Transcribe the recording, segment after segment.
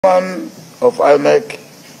chairman of INEC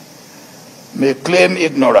may claim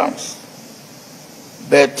ignorance,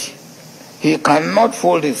 but he cannot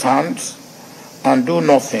fold his hands and do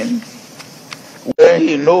nothing when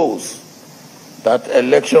he knows that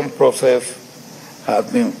election process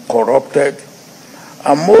has been corrupted,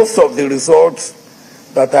 and most of the results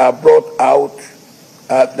that are brought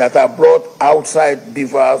outside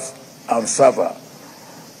beavers and server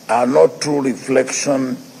are not true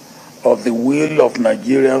reflection of the will of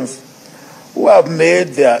Nigerians who have made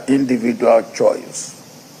their individual choice.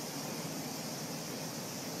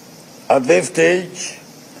 At this stage,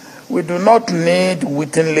 we do not need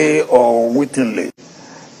wittingly or unwittingly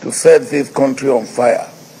to set this country on fire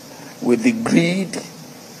with the greed,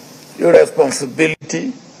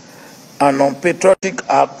 irresponsibility, and unpatriotic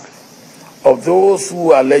act of those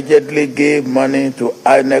who allegedly gave money to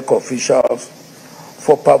INEC officials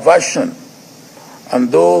for perversion and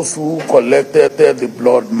those who collected the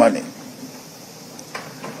blood money.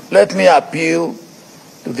 Let me appeal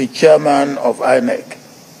to the chairman of INEC,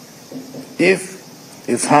 if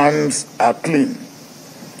his hands are clean,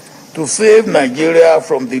 to save Nigeria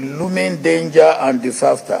from the looming danger and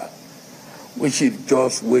disaster which is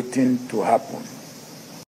just waiting to happen.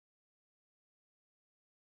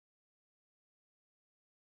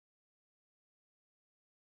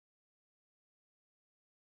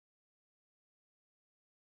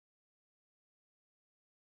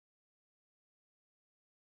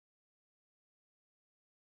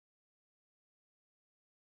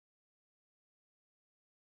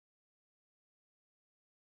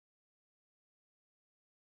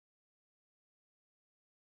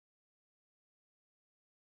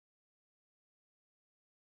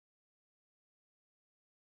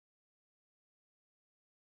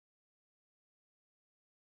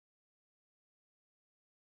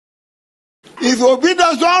 If Obi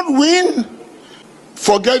does not win,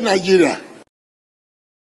 forget Nigeria.